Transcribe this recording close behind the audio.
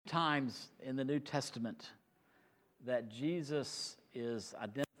times in the New Testament that Jesus is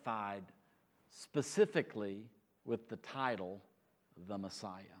identified specifically with the title, the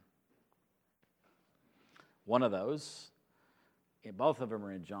Messiah. One of those, both of them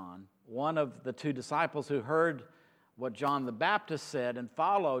are in John, one of the two disciples who heard what John the Baptist said and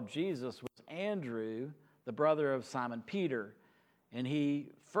followed Jesus was Andrew, the brother of Simon Peter. And he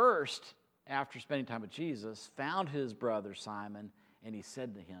first, after spending time with Jesus, found his brother Simon, and he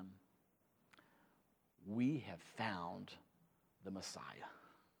said to him, "We have found the Messiah,"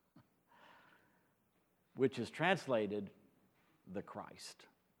 which is translated the Christ.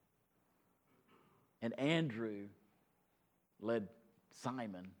 And Andrew led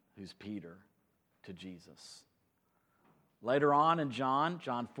Simon, who's Peter, to Jesus. Later on in John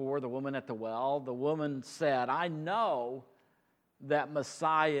 4, the woman at the well, the woman said, "I know that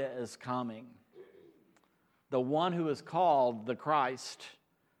Messiah is coming, the one who is called the Christ.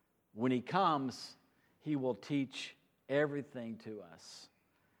 When he comes, he will teach everything to us."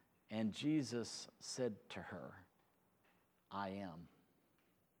 And Jesus said to her, "I am."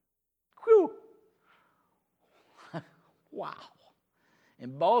 Whew! Wow.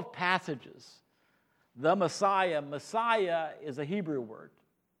 In both passages, the Messiah is a Hebrew word,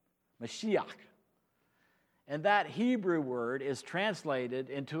 Mashiach. And that Hebrew word is translated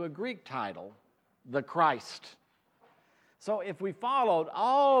into a Greek title, the Christ. So if we followed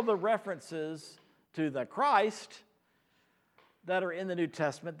all the references to the Christ that are in the New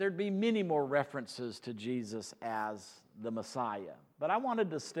Testament, there'd be many more references to Jesus as the Messiah. But I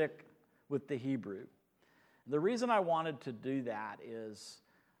wanted to stick with the Hebrew. The reason I wanted to do that is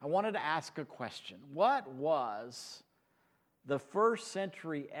I wanted to ask a question. What was the first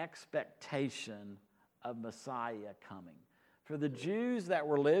century expectation of Messiah coming? For the Jews that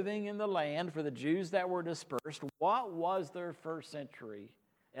were living in the land, for the Jews that were dispersed, what was their first century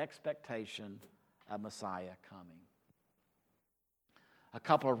expectation of Messiah coming? A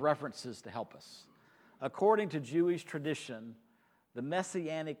couple of references to help us. According to Jewish tradition, the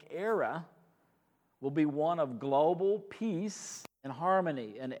Messianic era will be one of global peace and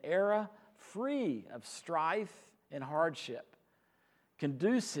harmony, an era free of strife and hardship,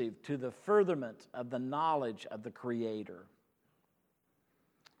 conducive to the furtherment of the knowledge of the Creator.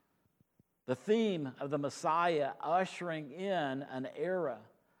 The theme of the Messiah ushering in an era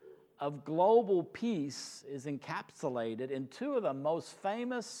of global peace is encapsulated in two of the most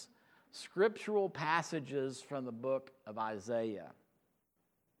famous scriptural passages from the book of Isaiah.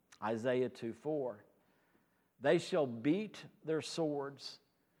 Isaiah 2:4. "They shall beat their swords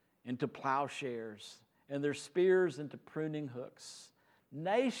into plowshares and their spears into pruning hooks.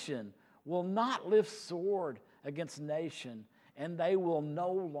 Nation will not lift sword against nation, and they will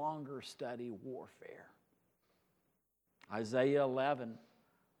no longer study warfare." Isaiah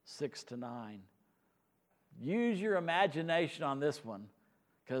 11:6-9. Use your imagination on this one,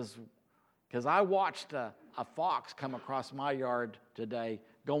 because I watched a fox come across my yard today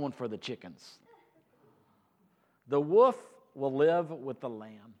going for the chickens. "The wolf will live with the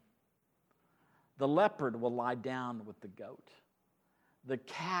lamb. The leopard will lie down with the goat. The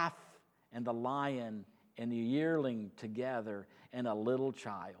calf and the lion and the yearling together, and a little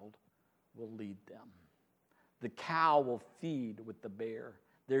child will lead them. The cow will feed with the bear.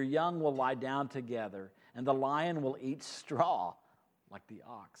 Their young will lie down together, and the lion will eat straw like the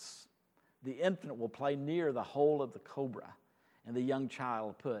ox. The infant will play near the hole of the cobra, and the young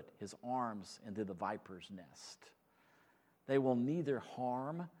child put his arms into the viper's nest. They will neither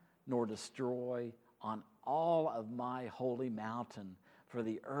harm nor destroy on all of my holy mountain, for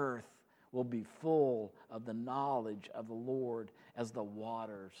the earth will be full of the knowledge of the Lord as the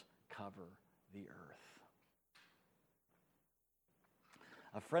waters cover the earth."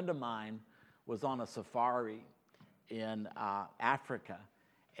 A friend of mine was on a safari in Africa,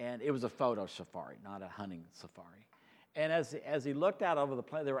 and it was a photo safari, not a hunting safari. And as he looked out over the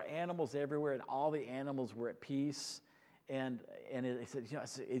plain, there were animals everywhere, and all the animals were at peace. And he said,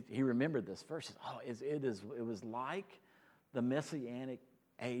 he remembered this verse. He said, it was like the Messianic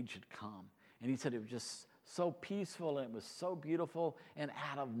age had come. And he said it was just so peaceful, and it was so beautiful, and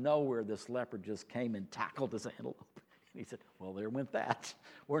out of nowhere, this leopard just came and tackled this antelope. And he said, "Well, there went that.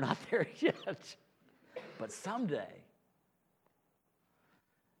 We're not there yet. But someday,"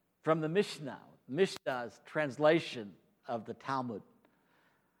 from the Mishnah's translation of the Talmud,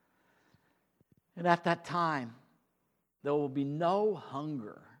 "And at that time, there will be no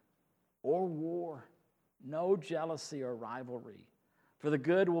hunger or war, no jealousy or rivalry. For the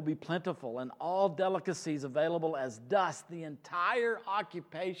good will be plentiful, and all delicacies available as dust." The entire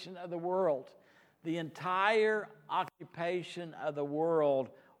occupation of the world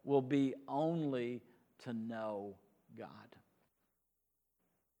will be only to know God.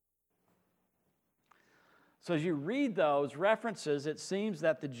 So as you read those references, it seems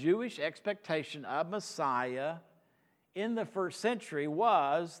that the Jewish expectation of Messiah in the first century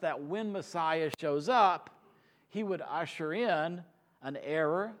was that when Messiah shows up, he would usher in an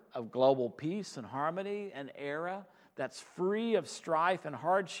era of global peace and harmony, an era that's free of strife and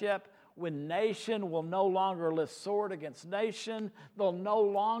hardship, when nation will no longer lift sword against nation, they'll no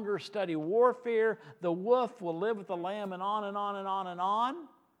longer study warfare, the wolf will live with the lamb, and on and on and on and on.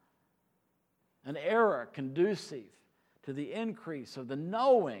 An era conducive to the increase of the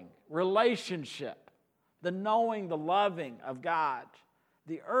knowing relationship, the knowing, the loving of God,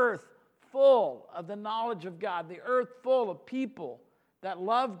 the earth full of the knowledge of God, the earth full of people that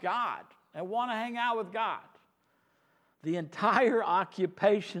love God and want to hang out with God. The entire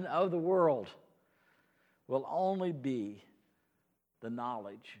occupation of the world will only be the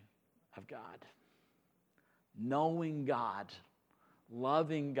knowledge of God. Knowing God,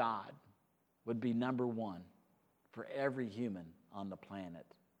 loving God would be number one for every human on the planet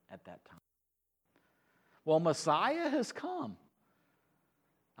at that time. Well, Messiah has come.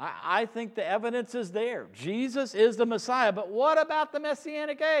 I think the evidence is there. Jesus is the Messiah. But what about the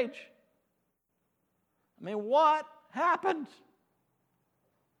Messianic age? I mean, what happened?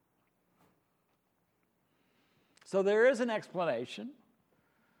 So there is an explanation.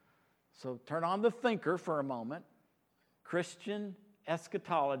 So turn on the thinker for a moment. Christian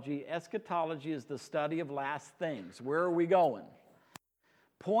eschatology. Eschatology is the study of last things. Where are we going?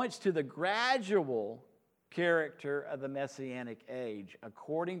 Points to the gradual character of the Messianic age.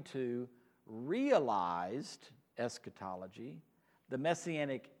 According to realized eschatology, the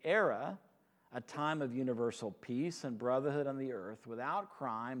Messianic era, a time of universal peace and brotherhood on the earth without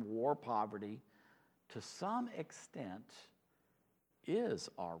crime, war, poverty, to some extent is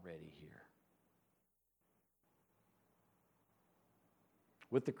already here.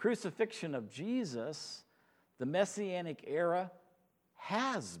 With the crucifixion of Jesus, the Messianic era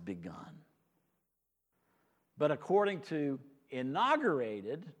has begun. But according to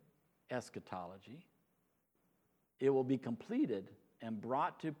inaugurated eschatology, it will be completed and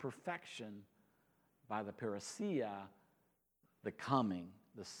brought to perfection by the parousia, the coming,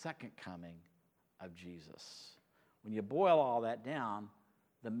 the second coming of Jesus. When you boil all that down,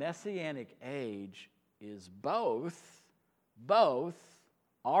 the Messianic age is both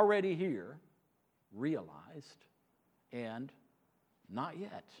already here, realized, and not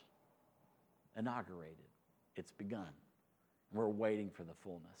yet inaugurated. It's begun. We're waiting for the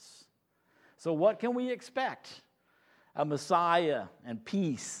fullness. So what can we expect? A Messiah and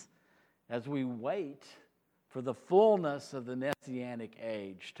peace as we wait for the fullness of the Messianic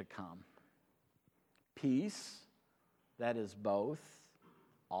age to come. Peace that is both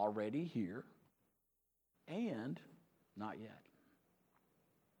already here and not yet.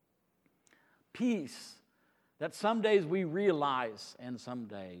 Peace that some days we realize and some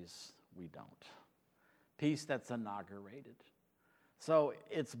days we don't. Peace that's inaugurated. So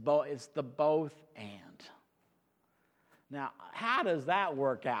it's the both and. Now, how does that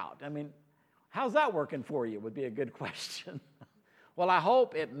work out? I mean, how's that working for you would be a good question. Well, I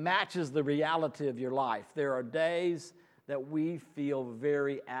hope it matches the reality of your life. There are days that we feel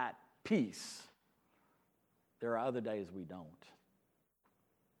very at peace. There are other days we don't.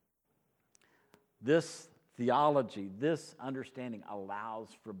 This theology, this understanding allows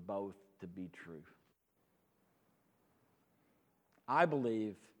for both to be true. I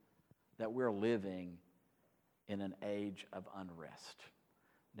believe that we're living in an age of unrest.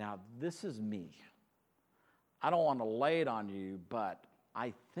 Now, this is me. I don't want to lay it on you, but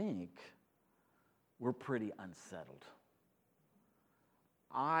I think we're pretty unsettled.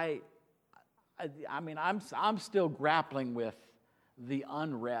 I mean, I'm still grappling with the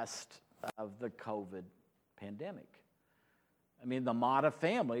unrest of the COVID pandemic. I mean, the Mata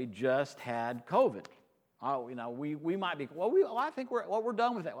family just had COVID. Oh, you know, we might be, I think we're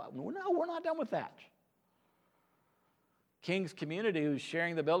done with that. Well, no, we're not done with that. King's Community, who's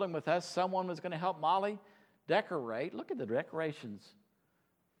sharing the building with us, someone was going to help Molly decorate. Look at the decorations.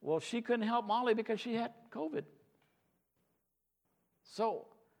 Well, she couldn't help Molly because she had COVID. So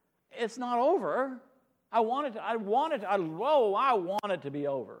it's not over. I want it to be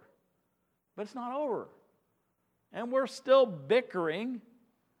over. But it's not over. And we're still bickering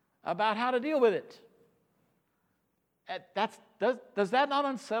about how to deal with it. Does that not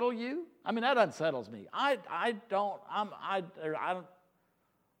unsettle you? I mean, that unsettles me. I'm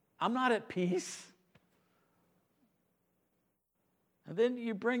not at peace. And then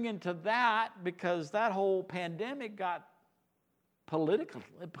you bring into that, because that whole pandemic got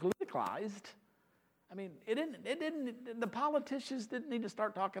politicalized. I mean, the politicians didn't need to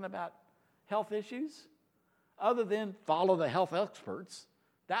start talking about health issues other than follow the health experts.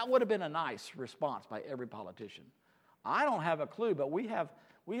 That would have been a nice response by every politician. I don't have a clue, but we have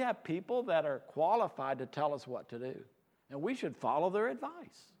people that are qualified to tell us what to do, and we should follow their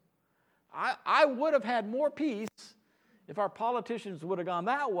advice. I would have had more peace if our politicians would have gone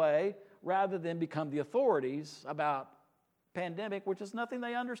that way rather than become the authorities about pandemic, which is nothing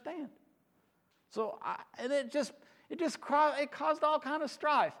they understand. So, it caused all kind of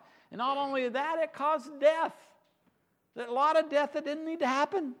strife. And not only that, it caused death. A lot of death that didn't need to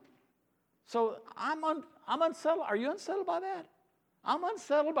happen. So I'm unsettled. Are you unsettled by that? I'm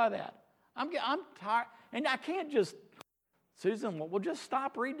unsettled by that. I'm tired. And I can't just, Susan, we'll just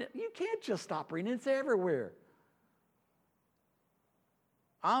stop reading it. You can't just stop reading it. It's everywhere.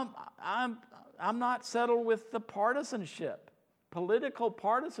 I'm not settled with the partisanship, political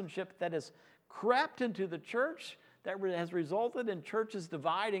partisanship that has crept into the church, that has resulted in churches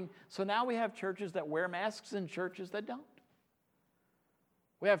dividing. So now we have churches that wear masks and churches that don't.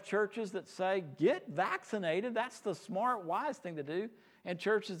 We have churches that say, get vaccinated. That's the smart, wise thing to do. And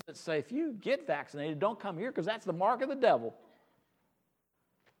churches that say, if you get vaccinated, don't come here because that's the mark of the devil.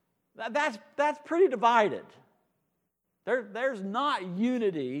 That's pretty divided. There's not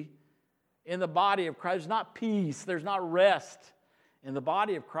unity in the body of Christ. There's not peace. There's not rest in the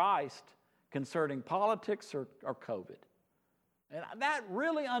body of Christ concerning politics or COVID. And that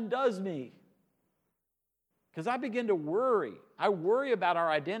really undoes me because I begin to worry. I worry about our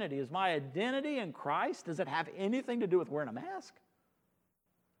identity. Is my identity in Christ, does it have anything to do with wearing a mask?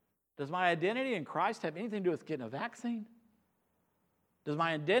 Does my identity in Christ have anything to do with getting a vaccine? Does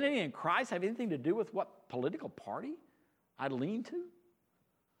my identity in Christ have anything to do with what political party I lean to?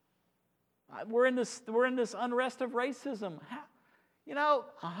 We're in this unrest of racism.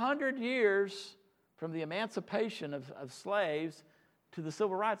 100 years from the emancipation of slaves to the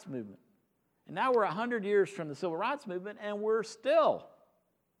Civil Rights Movement. And now we're 100 years from the Civil Rights Movement, and we're still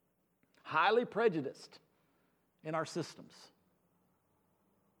highly prejudiced in our systems.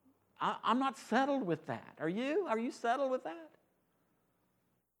 I'm not settled with that. Are you? Are you settled with that?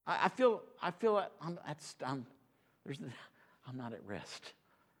 I feel that I'm not at rest.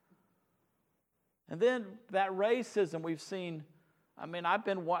 And then that racism we've seen. I mean,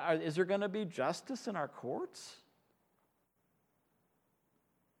 is there going to be justice in our courts?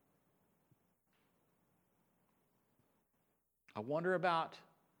 I wonder about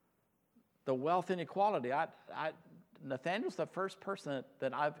the wealth inequality. Nathaniel's the first person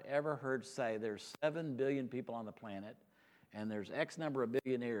that I've ever heard say there's 7 billion people on the planet, and there's X number of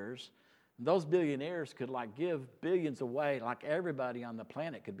billionaires. Those billionaires could give billions away, like everybody on the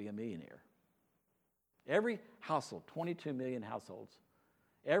planet could be a millionaire. Every household, 22 million households,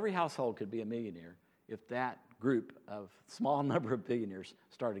 every household could be a millionaire if that group of small number of billionaires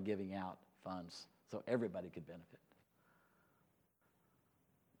started giving out funds so everybody could benefit.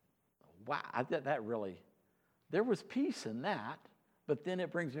 Wow, that really, there was peace in that, but then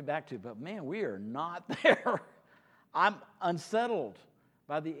it brings me back to, but man, we are not there. I'm unsettled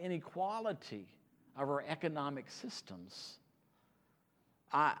by the inequality of our economic systems.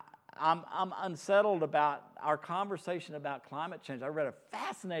 I'm unsettled about our conversation about climate change. I read a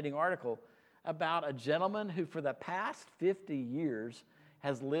fascinating article about a gentleman who for the past 50 years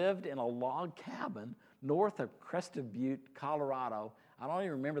has lived in a log cabin north of Crested Butte, Colorado. I don't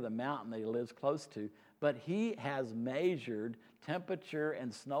even remember the mountain that he lives close to, but he has measured temperature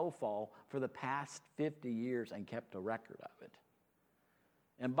and snowfall for the past 50 years and kept a record of it.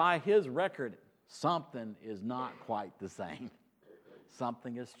 And by his record, something is not quite the same.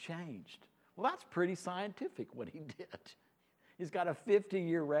 Something has changed. Well, that's pretty scientific what he did. He's got a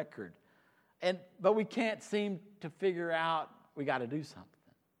 50-year record. But we can't seem to figure out, we got to do something.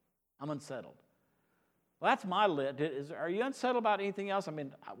 I'm unsettled. Well, that's my list. Are you unsettled about anything else? I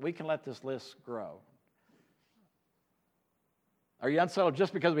mean, we can let this list grow. Are you unsettled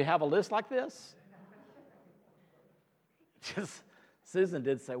just because we have a list like this? Susan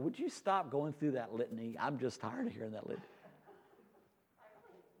did say, would you stop going through that litany? I'm just tired of hearing that litany.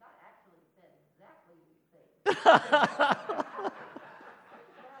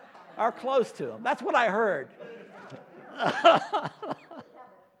 Or close to them. That's what I heard.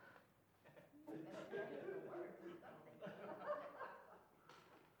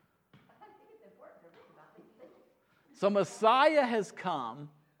 So Messiah has come,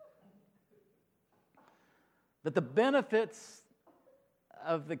 but the benefits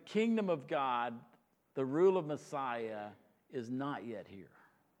of the kingdom of God, the rule of Messiah, is not yet here.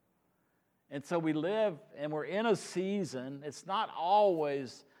 And so we live, and we're in a season. It's not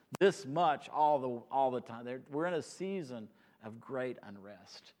always this much all the time. We're in a season of great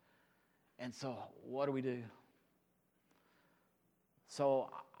unrest. And so what do? So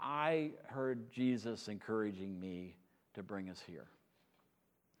I heard Jesus encouraging me to bring us here.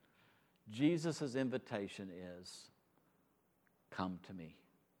 Jesus' invitation is, come to me.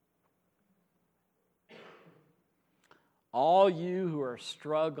 All you who are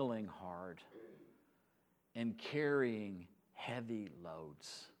struggling hard and carrying heavy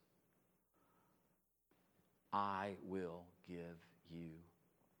loads, I will give you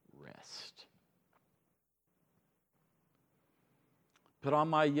rest. Put on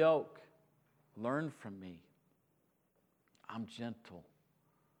my yoke, learn from me. I'm gentle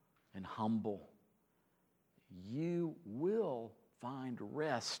and humble. You will find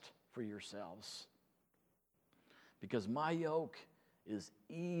rest for yourselves, because my yoke is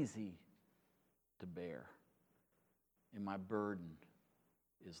easy to bear and my burden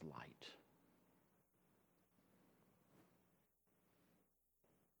is light.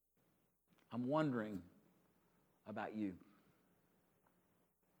 I'm wondering about you.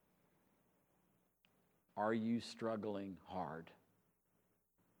 Are you struggling hard?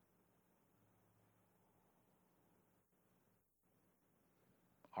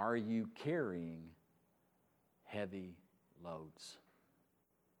 Are you carrying heavy loads?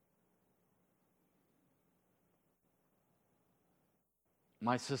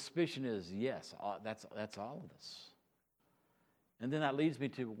 My suspicion is yes, that's all of us. And then that leads me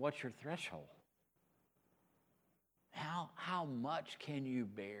to, what's your threshold? How much can you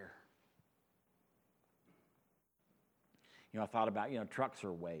bear? I thought about, trucks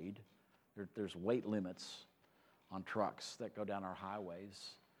are weighed. There's weight limits on trucks that go down our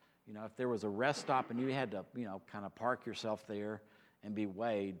highways. If there was a rest stop and you had to, kind of park yourself there and be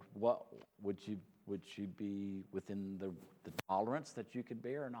weighed, what would you be within the tolerance that you could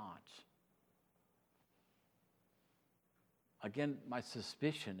bear or not? Again, my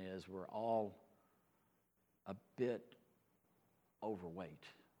suspicion is we're all a bit overweight.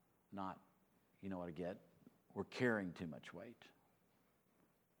 Not, you know what I get? We're carrying too much weight.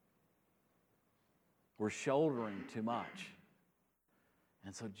 We're shouldering too much.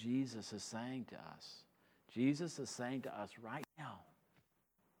 And so Jesus is saying to us right now,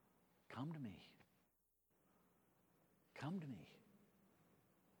 come to me. Come to me.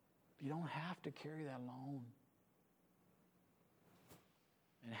 You don't have to carry that alone.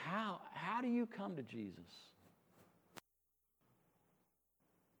 And how do you come to Jesus?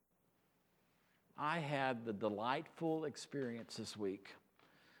 I had the delightful experience this week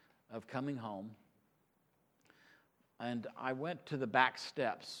of coming home, and I went to the back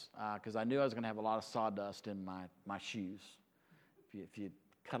steps because I knew I was going to have a lot of sawdust in my shoes. If you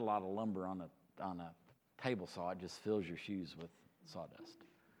cut a lot of lumber on a table saw, it just fills your shoes with sawdust.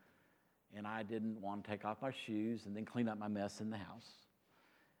 And I didn't want to take off my shoes and then clean up my mess in the house.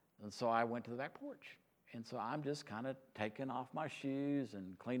 And so I went to the back porch. And so I'm just kind of taking off my shoes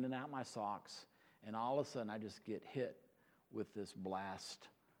and cleaning out my socks. And all of a sudden, I just get hit with this blast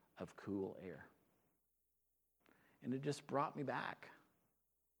of cool air. And it just brought me back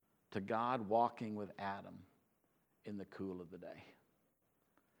to God walking with Adam in the cool of the day.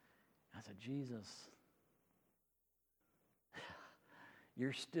 I said, Jesus,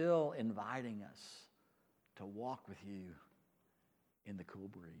 you're still inviting us to walk with you in the cool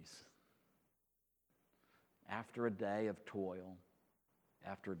breeze. After a day of toil,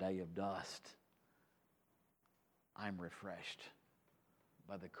 after a day of dust, I'm refreshed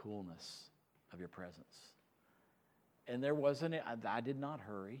by the coolness of your presence. And I did not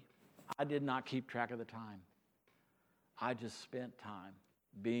hurry. I did not keep track of the time. I just spent time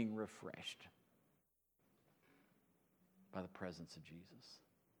being refreshed by the presence of Jesus.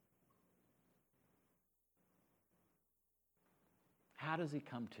 How does he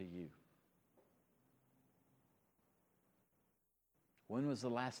come to you? When was the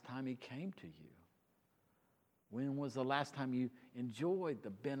last time he came to you? When was the last time you enjoyed the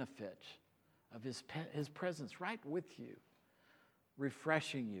benefit of his presence right with you,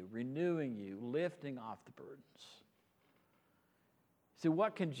 refreshing you, renewing you, lifting off the burdens? See,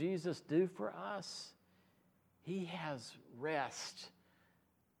 what can Jesus do for us? He has rest.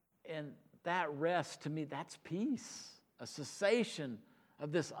 And that rest, to me, that's peace, a cessation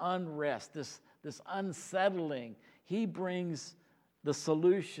of this unrest, this unsettling. He brings the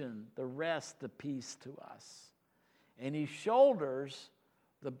solution, the rest, the peace to us. And he shoulders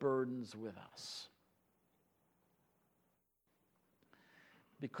the burdens with us.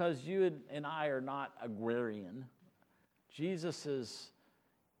 Because you and I are not agrarian, Jesus is,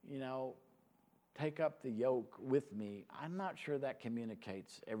 take up the yoke with me, I'm not sure that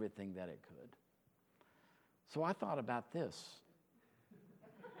communicates everything that it could. So I thought about this.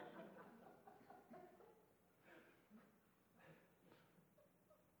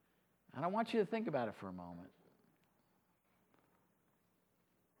 And I want you to think about it for a moment.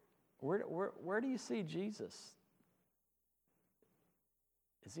 Where do you see Jesus?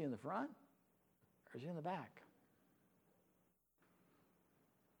 Is he in the front or is he in the back?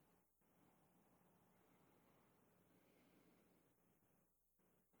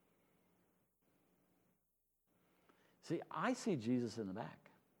 See, I see Jesus in the back.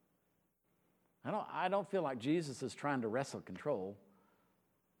 I don't feel like Jesus is trying to wrestle control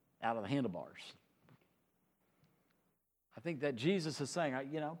out of the handlebars. I think that Jesus is saying,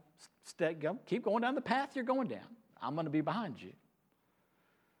 keep going down the path you're going down. I'm going to be behind you.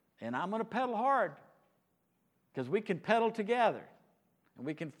 And I'm going to pedal hard because we can pedal together. And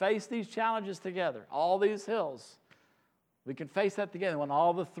we can face these challenges together, all these hills. We can face that together. When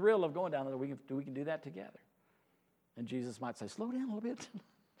all the thrill of going down there, we can do that together. And Jesus might say, slow down a little bit.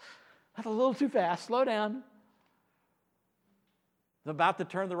 That's a little too fast. Slow down. I'm about to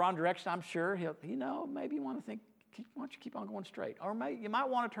turn the wrong direction. I'm sure maybe you want to think, why don't you keep on going straight? Or you might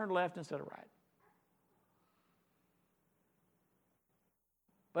want to turn left instead of right.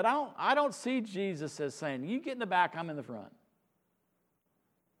 But I don't see Jesus as saying, you get in the back, I'm in the front.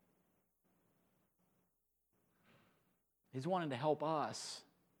 He's wanting to help us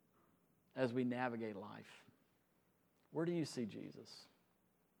as we navigate life. Where do you see Jesus?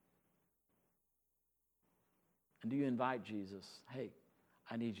 And do you invite Jesus, hey,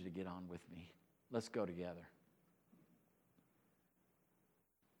 I need you to get on with me. Let's go together.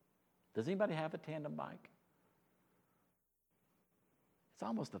 Does anybody have a tandem bike? It's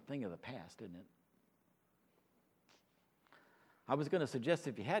almost a thing of the past, isn't it? I was going to suggest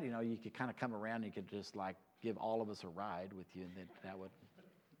if you had, you could kind of come around and you could just give all of us a ride with you, and that would...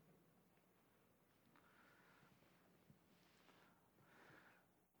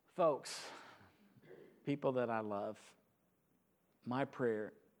 Folks, people that I love, my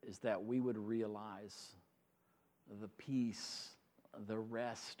prayer is that we would realize the peace, the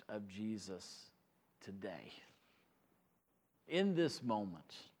rest of Jesus today. In this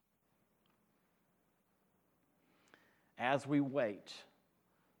moment, as we wait,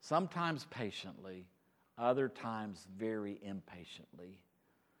 sometimes patiently, other times very impatiently,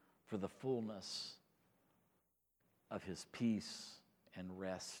 for the fullness of his peace and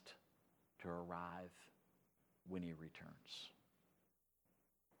rest to arrive when he returns.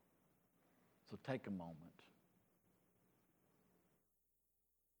 So take a moment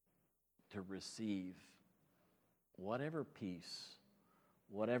to receive whatever peace,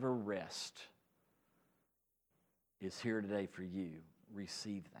 whatever rest is here today for you.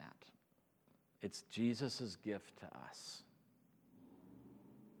 Receive that. It's Jesus' gift to us.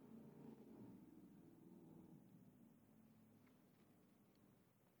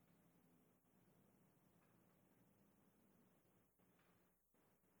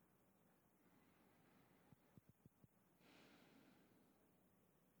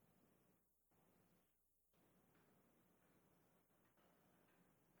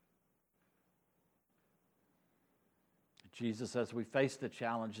 Jesus, as we face the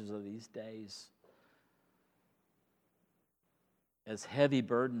challenges of these days, as heavy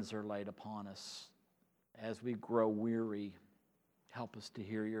burdens are laid upon us, as we grow weary, help us to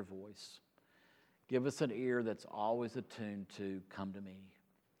hear your voice. Give us an ear that's always attuned to, come to me.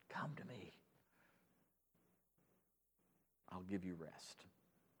 Come to me. I'll give you rest.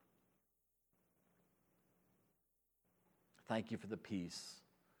 Thank you for the peace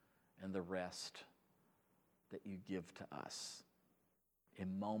and the rest that you give to us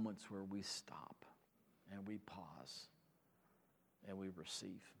in moments where we stop and we pause and we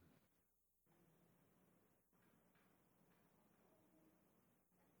receive.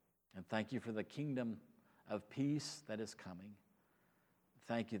 And thank you for the kingdom of peace that is coming.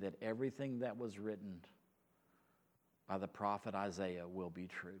 Thank you that everything that was written by the prophet Isaiah will be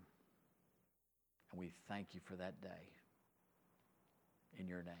true. And we thank you for that day. In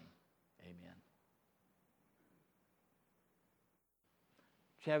your name, amen.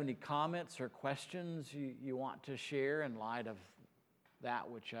 Do you have any comments or questions you want to share in light of that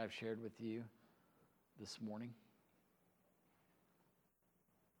which I've shared with you this morning?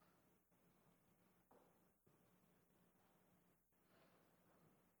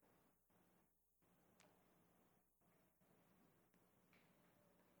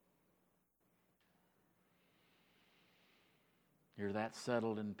 You're that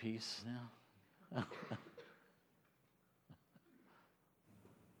settled in peace now? I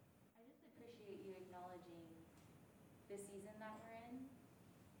just appreciate you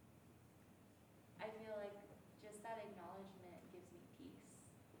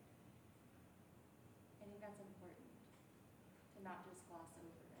and not just gloss over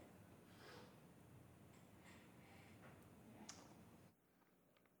it.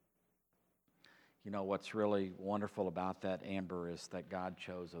 You know, what's really wonderful about that, Amber, is that God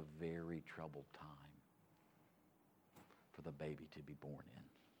chose a very troubled time for the baby to be born in.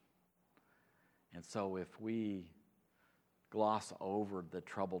 And so if we gloss over the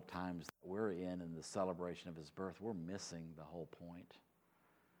troubled times that we're in the celebration of his birth, we're missing the whole point.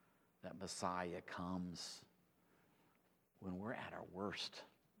 That Messiah comes when we're at our worst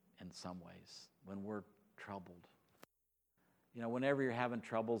in some ways, when we're troubled. You know, whenever you're having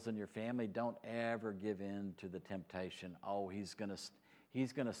troubles in your family, don't ever give in to the temptation, oh, he's going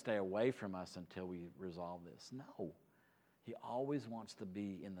to stay away from us until we resolve this. No. He always wants to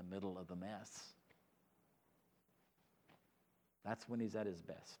be in the middle of the mess. That's when he's at his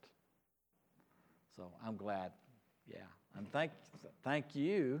best. So I'm glad, and thank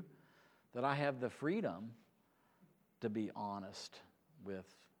you that I have the freedom to be honest with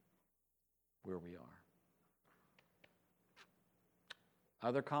where we are.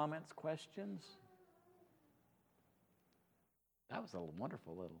 Other comments, questions? That was a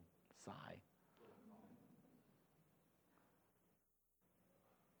wonderful little sigh.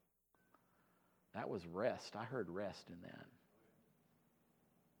 That was rest. I heard rest in that.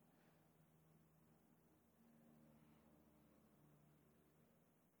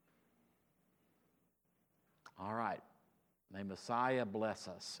 All right. May Messiah bless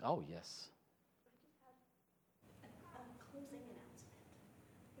us. Oh, yes. Closing announcement.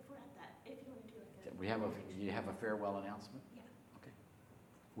 If we're at that, if you want to do like You have a farewell announcement? Yeah. Okay.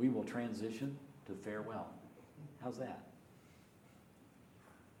 We will transition to farewell. How's that?